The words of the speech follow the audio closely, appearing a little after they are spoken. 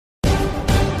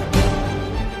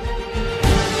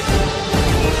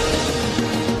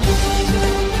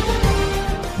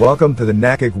Welcome to the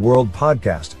NACIC World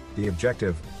Podcast. The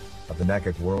objective of the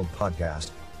NACIC World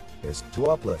Podcast is to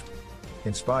uplift,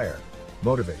 inspire,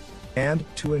 motivate, and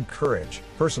to encourage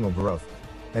personal growth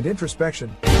and introspection.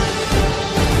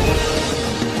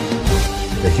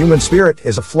 The human spirit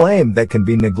is a flame that can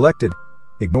be neglected,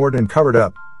 ignored, and covered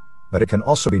up, but it can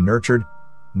also be nurtured,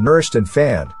 nourished, and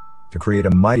fanned to create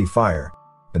a mighty fire.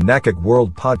 The NACIC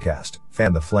World Podcast,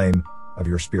 fan the flame of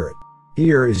your spirit.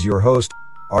 Here is your host,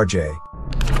 RJ.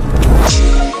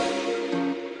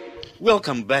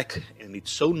 Welcome back, and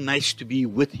it's so nice to be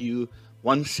with you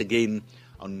once again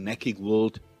on NACIC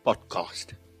World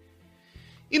Podcast.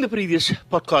 In the previous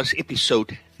podcast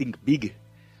episode, Think Big,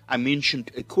 I mentioned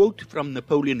a quote from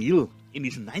Napoleon Hill in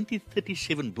his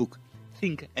 1937 book,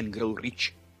 Think and Grow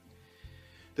Rich.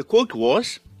 The quote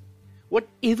was,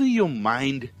 "Whatever your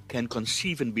mind can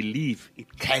conceive and believe,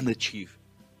 it can achieve."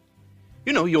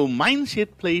 You know, your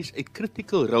mindset plays a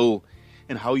critical role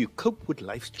in how you cope with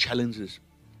life's challenges.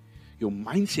 Your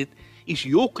mindset is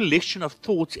your collection of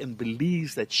thoughts and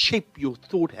beliefs that shape your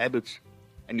thought habits.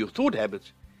 And your thought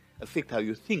habits affect how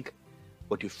you think,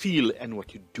 what you feel, and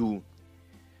what you do.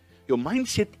 Your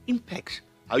mindset impacts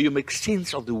how you make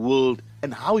sense of the world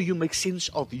and how you make sense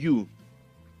of you.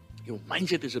 Your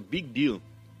mindset is a big deal.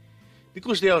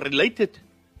 Because they are related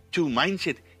to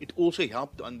mindset, it also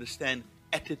helps to understand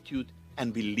attitude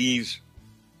and beliefs.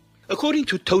 According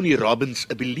to Tony Robbins,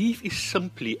 a belief is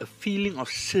simply a feeling of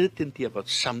certainty about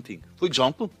something. For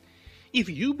example, if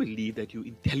you believe that you're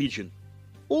intelligent,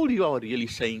 all you are really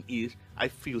saying is, I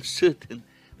feel certain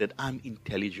that I'm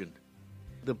intelligent.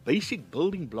 The basic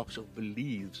building blocks of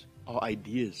beliefs are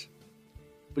ideas.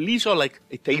 Beliefs are like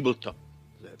a tabletop,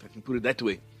 if I can put it that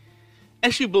way.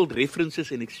 As you build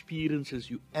references and experiences,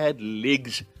 you add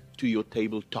legs to your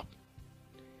tabletop.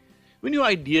 When your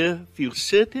idea feels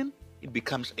certain, it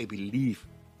becomes a belief.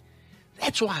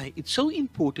 That's why it's so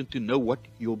important to know what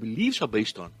your beliefs are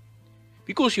based on.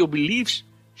 Because your beliefs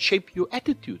shape your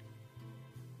attitude.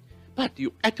 But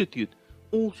your attitude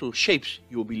also shapes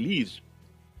your beliefs.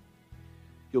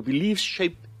 Your beliefs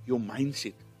shape your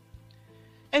mindset.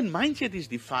 And mindset is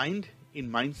defined in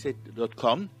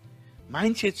mindset.com.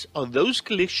 Mindsets are those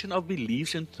collection of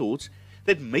beliefs and thoughts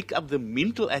that make up the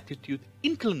mental attitude,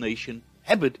 inclination,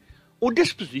 habit, or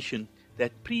disposition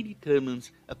that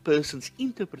predetermines a person's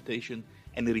interpretation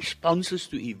and responses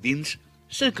to events,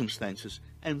 circumstances,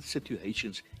 and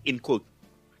situations. End quote.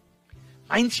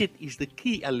 Mindset is the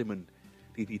key element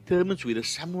that determines whether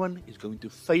someone is going to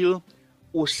fail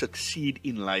or succeed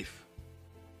in life.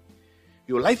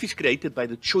 Your life is created by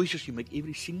the choices you make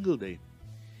every single day.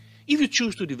 If you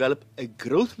choose to develop a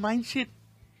growth mindset,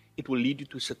 it will lead you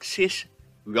to success,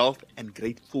 wealth, and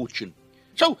great fortune.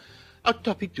 So, our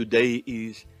topic today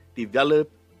is develop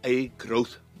a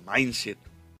growth mindset.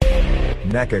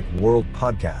 NACIC World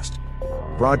Podcast,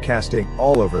 broadcasting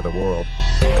all over the world.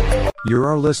 You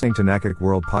are listening to NACIC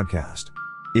World Podcast.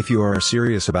 If you are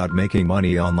serious about making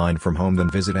money online from home, then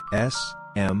visit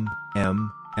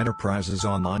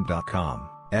smmenterprisesonline.com.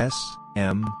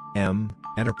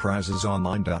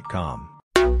 smmenterprisesonline.com.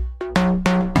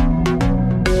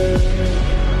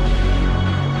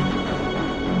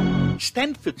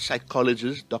 Stanford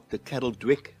psychologist Dr. Carol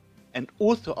Dweck, and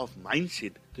author of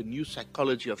Mindset, The New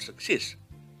Psychology of Success,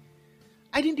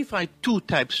 identified two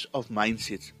types of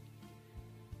mindsets.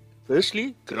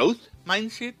 Firstly, growth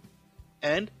mindset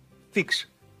and fixed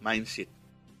mindset.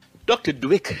 Dr.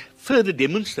 Dweck further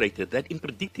demonstrated that in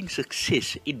predicting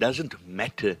success, it doesn't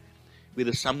matter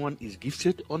whether someone is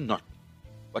gifted or not.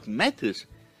 What matters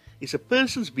is a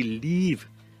person's belief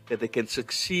that they can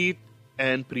succeed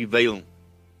and prevail.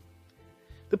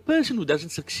 The person who doesn't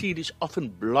succeed is often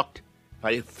blocked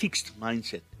by a fixed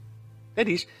mindset. That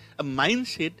is, a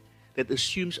mindset that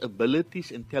assumes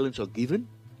abilities and talents are given,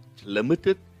 it's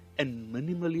limited, and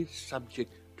minimally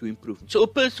subject to improvement. So a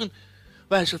person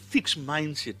who has a fixed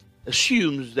mindset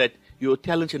assumes that your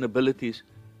talents and abilities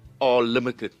are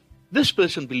limited. This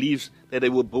person believes that they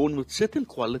were born with certain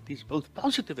qualities, both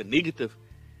positive and negative,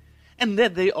 and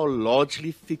that they are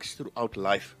largely fixed throughout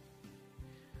life.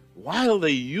 While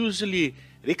they usually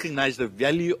recognize the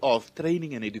value of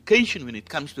training and education when it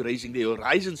comes to raising their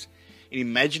horizons and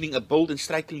imagining a bold and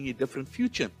strikingly different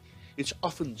future, it's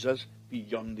often just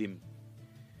beyond them.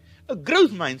 A growth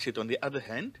mindset, on the other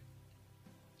hand,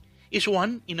 is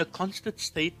one in a constant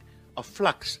state of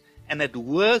flux and at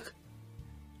work,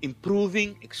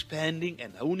 improving, expanding,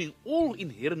 and honing all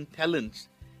inherent talents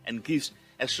and gifts,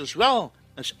 as well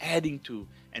as adding to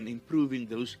and improving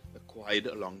those acquired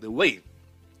along the way.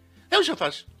 Those of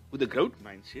us with a growth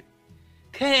mindset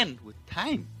can, with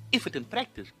time, effort, and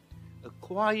practice,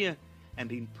 acquire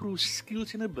and improve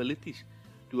skills and abilities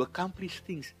to accomplish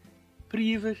things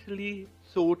previously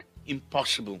thought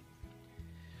impossible.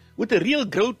 With a real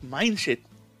growth mindset,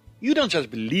 you don't just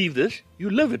believe this, you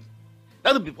live it.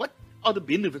 Now, what are the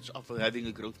benefits of having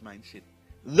a growth mindset?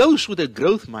 Those with a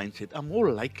growth mindset are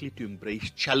more likely to embrace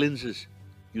challenges,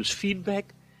 use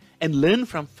feedback, and learn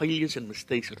from failures and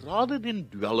mistakes rather than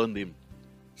dwell on them.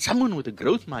 Someone with a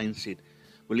growth mindset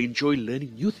will enjoy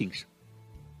learning new things.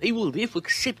 They will therefore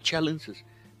accept challenges,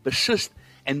 persist,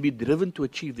 and be driven to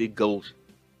achieve their goals.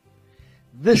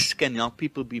 This can help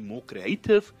people be more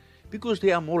creative because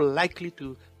they are more likely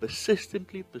to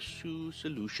persistently pursue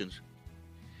solutions.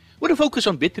 With a focus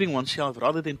on bettering oneself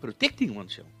rather than protecting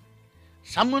oneself,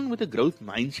 someone with a growth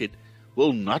mindset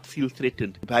will not feel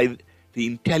threatened by the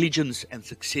intelligence and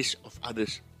success of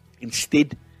others.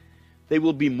 Instead, they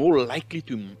will be more likely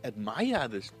to admire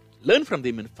others, learn from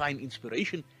them, and find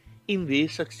inspiration in their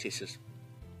successes.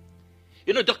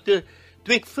 Dr.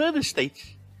 Dweck further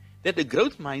states that the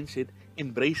growth mindset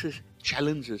embraces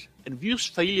challenges and views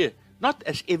failure not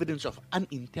as evidence of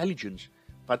unintelligence,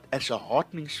 but as a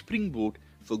heartening springboard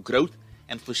for growth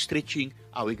and for stretching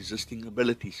our existing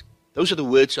abilities. Those are the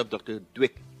words of Dr.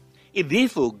 Dweck. It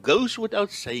therefore goes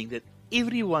without saying that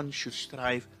everyone should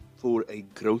strive for a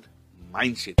growth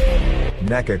mindset.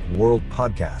 NACIC World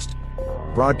Podcast,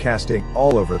 broadcasting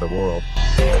all over the world.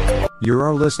 You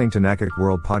are listening to NACIC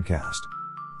World Podcast.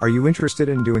 Are you interested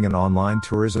in doing an online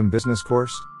tourism business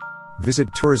course? Visit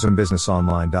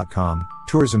tourismbusinessonline.com,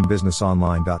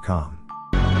 tourismbusinessonline.com.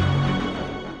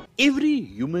 Every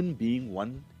human being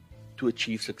wants to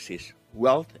achieve success,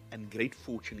 wealth, and great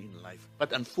fortune in life.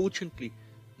 But unfortunately,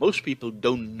 most people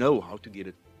don't know how to get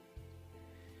it.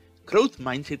 Growth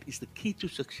mindset is the key to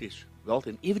success, wealth,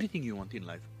 and everything you want in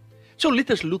life. So let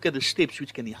us look at the steps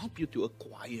which can help you to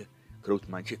acquire growth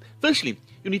mindset. Firstly,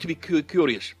 you need to be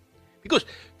curious, because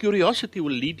curiosity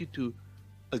will lead you to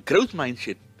a growth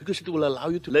mindset, because it will allow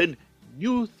you to learn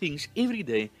new things every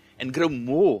day and grow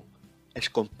more as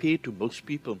compared to most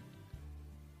people.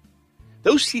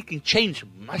 Those seeking change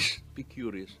must be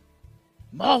curious.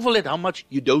 Marvel at how much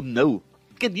you don't know.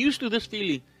 Get used to this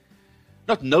feeling.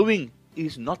 Not knowing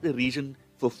is not a reason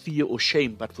for fear or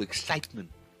shame, but for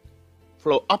excitement.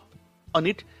 Follow up on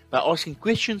it by asking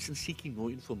questions and seeking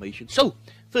more information. So,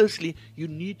 firstly, you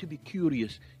need to be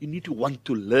curious. You need to want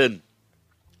to learn.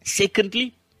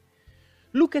 Secondly,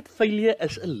 look at failure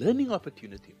as a learning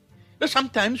opportunity. Now,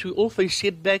 sometimes we all face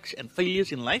setbacks and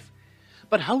failures in life,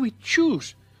 but how we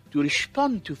choose to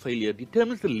respond to failure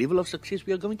determines the level of success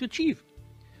we are going to achieve.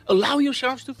 Allow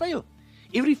yourselves to fail.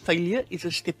 Every failure is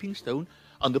a stepping stone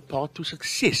on the path to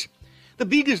success. The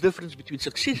biggest difference between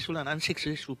successful and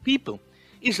unsuccessful people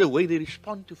is the way they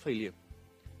respond to failure.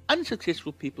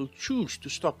 Unsuccessful people choose to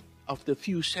stop after a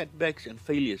few setbacks and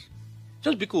failures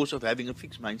just because of having a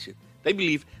fixed mindset. They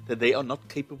believe that they are not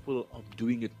capable of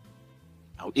doing it.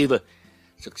 However,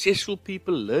 successful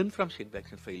people learn from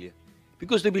setbacks and failure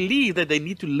because they believe that they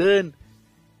need to learn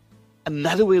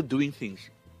another way of doing things.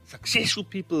 Successful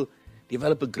people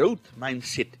develop a growth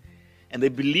mindset, and they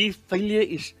believe failure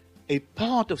is a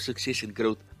part of success and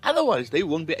growth. Otherwise, they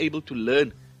won't be able to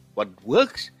learn what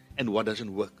works and what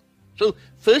doesn't work. So,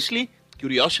 firstly,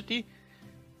 curiosity,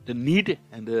 the need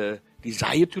and the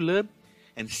desire to learn.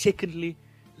 And secondly,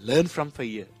 learn from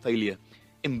failure.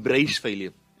 Embrace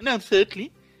failure. And then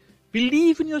thirdly,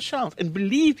 believe in yourself and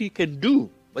believe you can do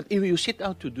whatever you set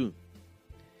out to do.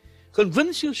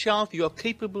 Convince yourself you are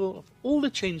capable of all the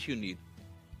change you need.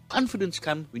 Confidence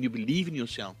comes when you believe in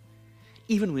yourself,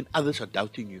 even when others are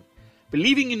doubting you.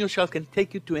 Believing in yourself can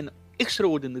take you to an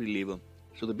extraordinary level.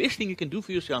 So the best thing you can do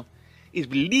for yourself is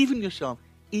believe in yourself,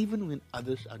 even when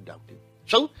others are doubting.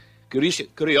 So,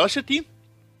 curiosity,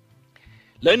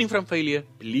 learning from failure,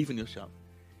 believe in yourself.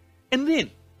 And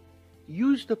then,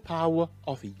 use the power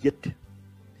of yet.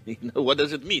 What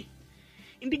does it mean?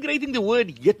 Integrating the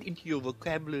word yet into your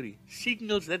vocabulary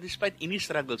signals that despite any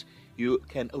struggles, you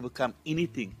can overcome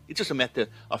anything. It's just a matter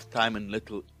of time and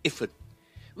little effort.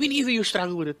 Whenever you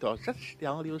struggle with a task, just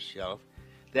tell yourself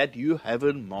that you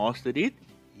haven't mastered it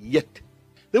yet.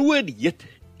 The word yet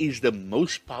is the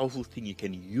most powerful thing you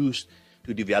can use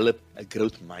to develop a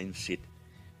growth mindset.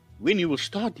 When you will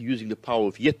start using the power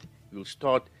of yet, you will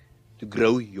start to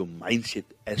grow your mindset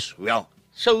as well.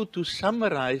 So, to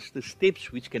summarize the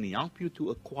steps which can help you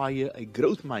to acquire a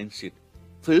growth mindset.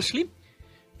 Firstly,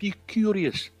 be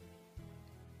curious.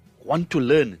 Want to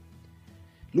learn.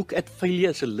 Look at failure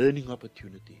as a learning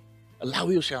opportunity. Allow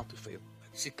yourself to fail.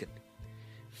 Second.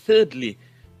 Thirdly,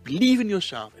 believe in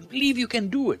yourself and believe you can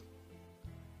do it.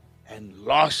 And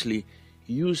lastly,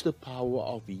 use the power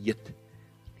of yet.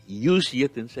 use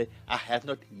yet and say, I have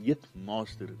not yet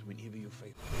mastered it whenever you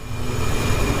fail.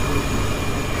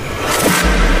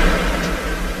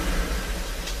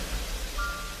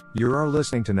 You are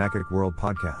listening to NACIC World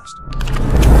Podcast.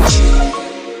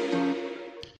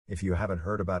 If you haven't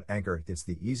heard about Anchor, it's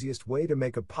the easiest way to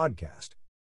make a podcast.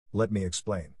 Let me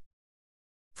explain.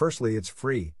 Firstly, it's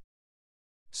free.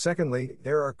 Secondly,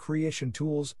 there are creation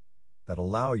tools that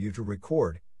allow you to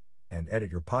record and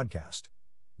edit your podcast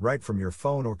right from your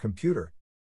phone or computer.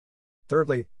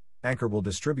 Thirdly, Anchor will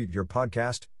distribute your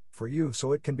podcast for you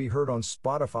so it can be heard on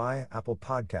Spotify, Apple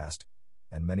Podcast,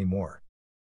 and many more.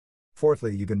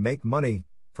 Fourthly, you can make money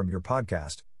from your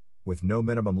podcast with no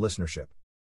minimum listenership.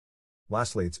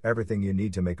 Lastly, it's everything you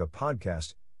need to make a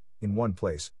podcast in one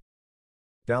place.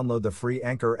 Download the free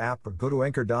Anchor app or go to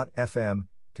anchor.fm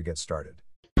to get started.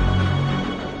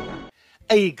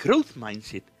 A growth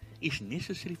mindset is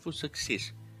necessary for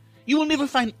success. You will never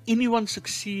find anyone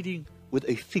succeeding with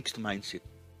a fixed mindset.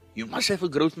 You must have a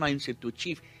growth mindset to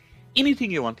achieve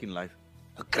anything you want in life.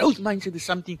 A growth mindset is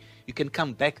something you can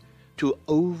come back to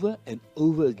over and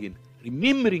over again,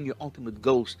 remembering your ultimate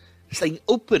goals, staying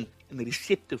open and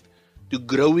receptive to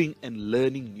growing and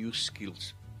learning new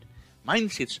skills.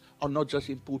 Mindsets are not just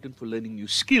important for learning new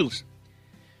skills.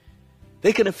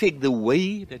 They can affect the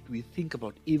way that we think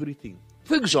about everything.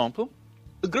 For example,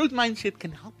 a growth mindset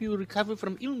can help you recover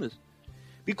from illness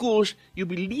because you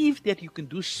believe that you can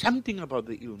do something about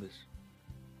the illness.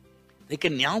 They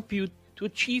can help you to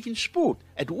achieve in sport,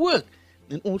 at work,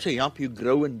 and also help you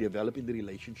grow and develop in the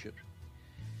relationships.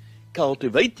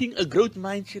 Cultivating a growth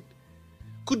mindset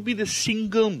could be the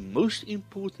single most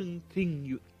important thing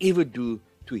you ever do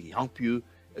to help you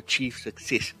achieve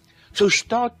success. So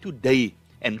start today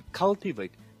and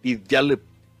develop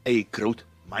a growth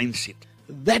mindset.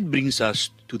 That brings us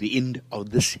to the end of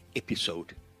this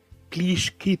episode.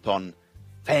 Please keep on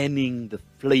fanning the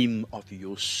flame of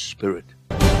your spirit.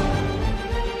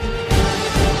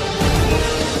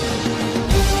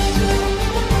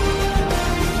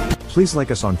 Please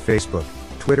like us on Facebook,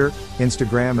 Twitter,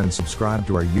 Instagram, and subscribe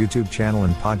to our YouTube channel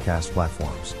and podcast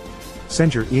platforms.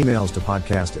 Send your emails to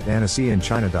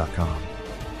podcast@nacicinchina.com.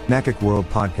 NACIC World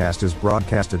Podcast is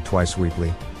broadcasted twice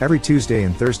weekly, every Tuesday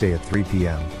and Thursday at 3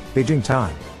 p.m. Beijing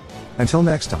time. Until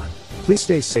next time, please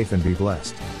stay safe and be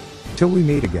blessed. Till we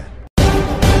meet again.